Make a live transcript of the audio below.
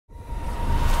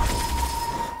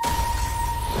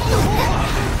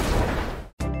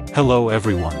Hello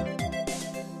everyone.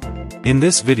 In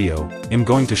this video, I'm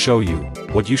going to show you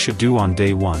what you should do on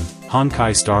day 1,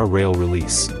 Honkai Star Rail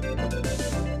release.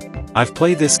 I've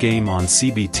played this game on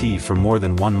CBT for more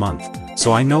than 1 month,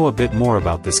 so I know a bit more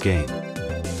about this game.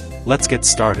 Let's get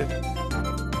started.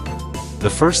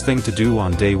 The first thing to do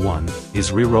on day 1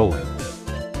 is re-rolling.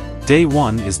 Day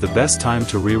 1 is the best time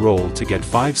to re-roll to get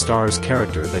 5 stars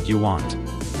character that you want.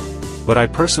 But I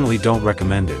personally don't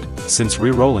recommend it, since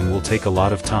re-rolling will take a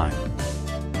lot of time.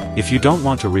 If you don't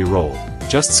want to re-roll,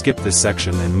 just skip this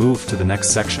section and move to the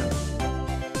next section.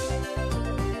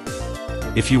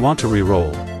 If you want to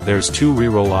re-roll, there's 2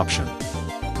 re-roll options.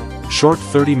 Short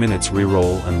 30 minutes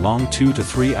re-roll and long 2 to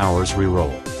 3 hours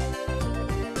re-roll.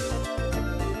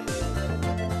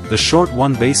 The short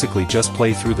one basically just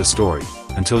play through the story,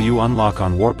 until you unlock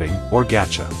on warping or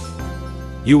gacha.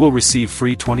 You will receive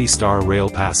free 20-star rail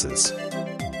passes.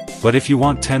 But if you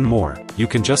want 10 more, you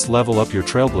can just level up your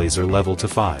Trailblazer level to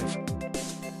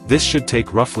 5. This should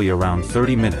take roughly around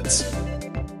 30 minutes.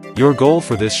 Your goal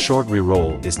for this short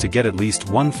re-roll is to get at least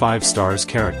 1 5 stars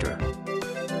character.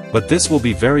 But this will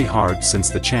be very hard since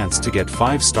the chance to get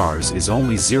 5 stars is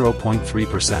only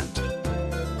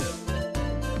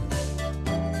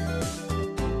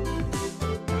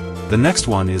 0.3%. The next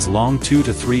one is long 2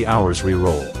 to 3 hours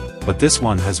re-roll, but this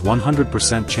one has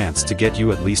 100% chance to get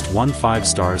you at least 1 5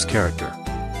 stars character.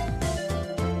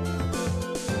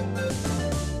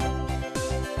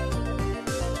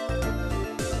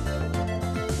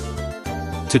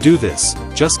 To do this,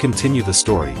 just continue the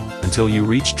story, until you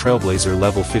reach Trailblazer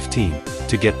level 15,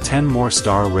 to get 10 more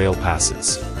star rail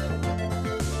passes.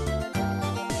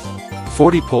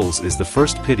 40 pulls is the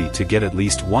first pity to get at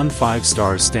least 1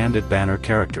 5-star standard banner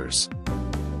characters.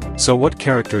 So what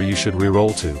character you should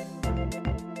re-roll to?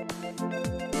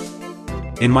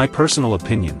 In my personal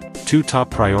opinion, 2 top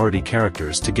priority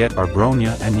characters to get are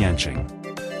Bronya and Yanqing.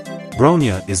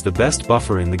 Bronya is the best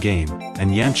buffer in the game,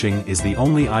 and Yanqing is the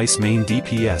only ice main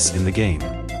DPS in the game.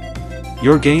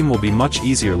 Your game will be much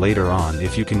easier later on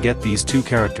if you can get these 2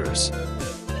 characters.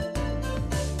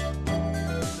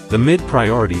 The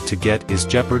mid-priority to get is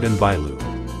Jeopard and Bailu.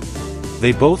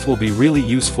 They both will be really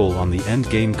useful on the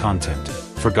endgame content,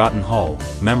 Forgotten Hall,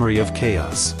 Memory of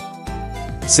Chaos.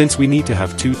 Since we need to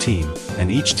have 2 teams,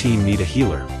 and each team need a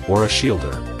healer, or a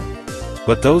shielder.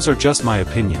 But those are just my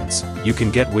opinions, you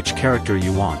can get which character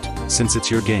you want, since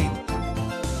it's your game.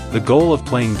 The goal of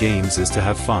playing games is to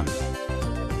have fun.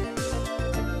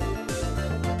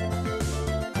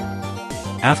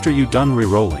 After you done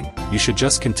re-rolling, you should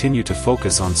just continue to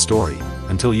focus on story,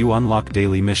 until you unlock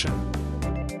daily mission.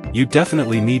 You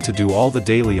definitely need to do all the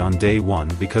daily on day 1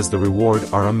 because the reward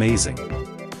are amazing.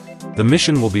 The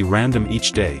mission will be random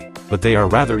each day, but they are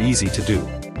rather easy to do.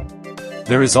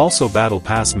 There is also Battle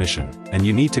Pass mission, and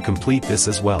you need to complete this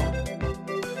as well.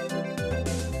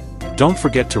 Don't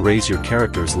forget to raise your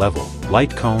character's level,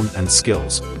 light cone and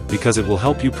skills, because it will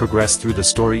help you progress through the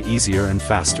story easier and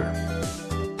faster.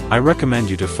 I recommend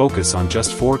you to focus on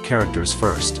just 4 characters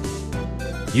first.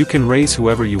 You can raise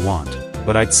whoever you want,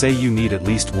 but I'd say you need at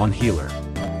least 1 healer.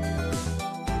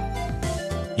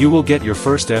 You will get your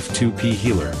first F2P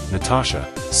healer, Natasha,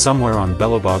 somewhere on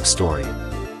Belobog's story.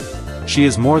 She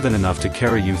is more than enough to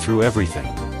carry you through everything.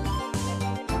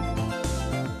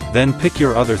 Then pick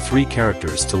your other 3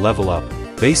 characters to level up,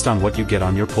 based on what you get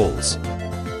on your pulls.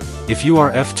 If you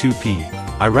are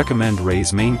F2P, I recommend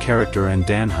Rei's main character and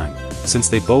Danheng, since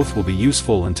they both will be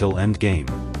useful until end game.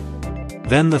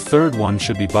 Then the third one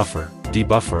should be Buffer,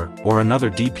 Debuffer, or another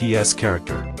DPS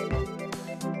character.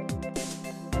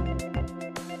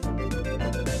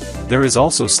 There is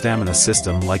also stamina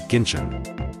system like Genshin.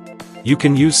 You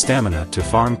can use stamina to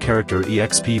farm character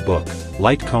EXP book,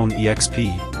 light cone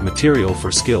EXP, material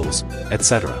for skills,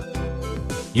 etc.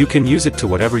 You can use it to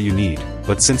whatever you need,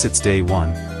 but since it's day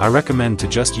 1, I recommend to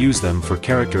just use them for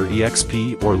character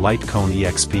EXP or light cone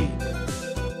EXP.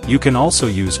 You can also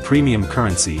use premium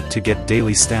currency to get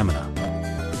daily stamina.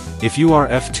 If you are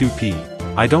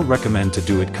F2P, I don't recommend to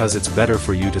do it cause it's better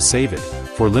for you to save it,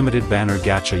 for limited banner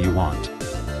gacha you want.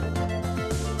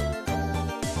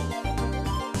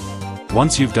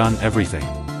 Once you've done everything,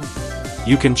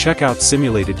 you can check out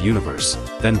Simulated Universe,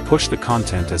 then push the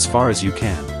content as far as you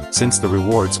can, since the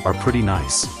rewards are pretty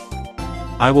nice.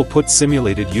 I will put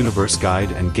Simulated Universe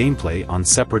guide and gameplay on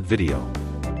separate video.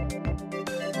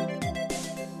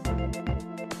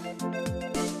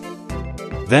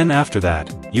 Then after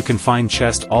that, you can find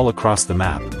chests all across the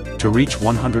map, to reach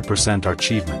 100%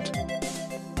 achievement.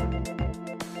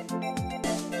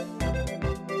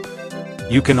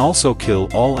 You can also kill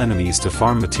all enemies to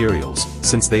farm materials,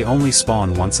 since they only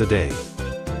spawn once a day.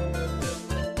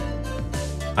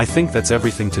 I think that's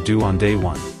everything to do on day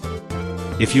 1.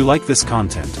 If you like this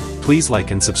content, please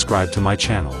like and subscribe to my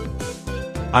channel.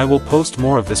 I will post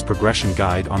more of this progression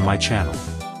guide on my channel.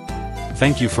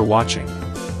 Thank you for watching.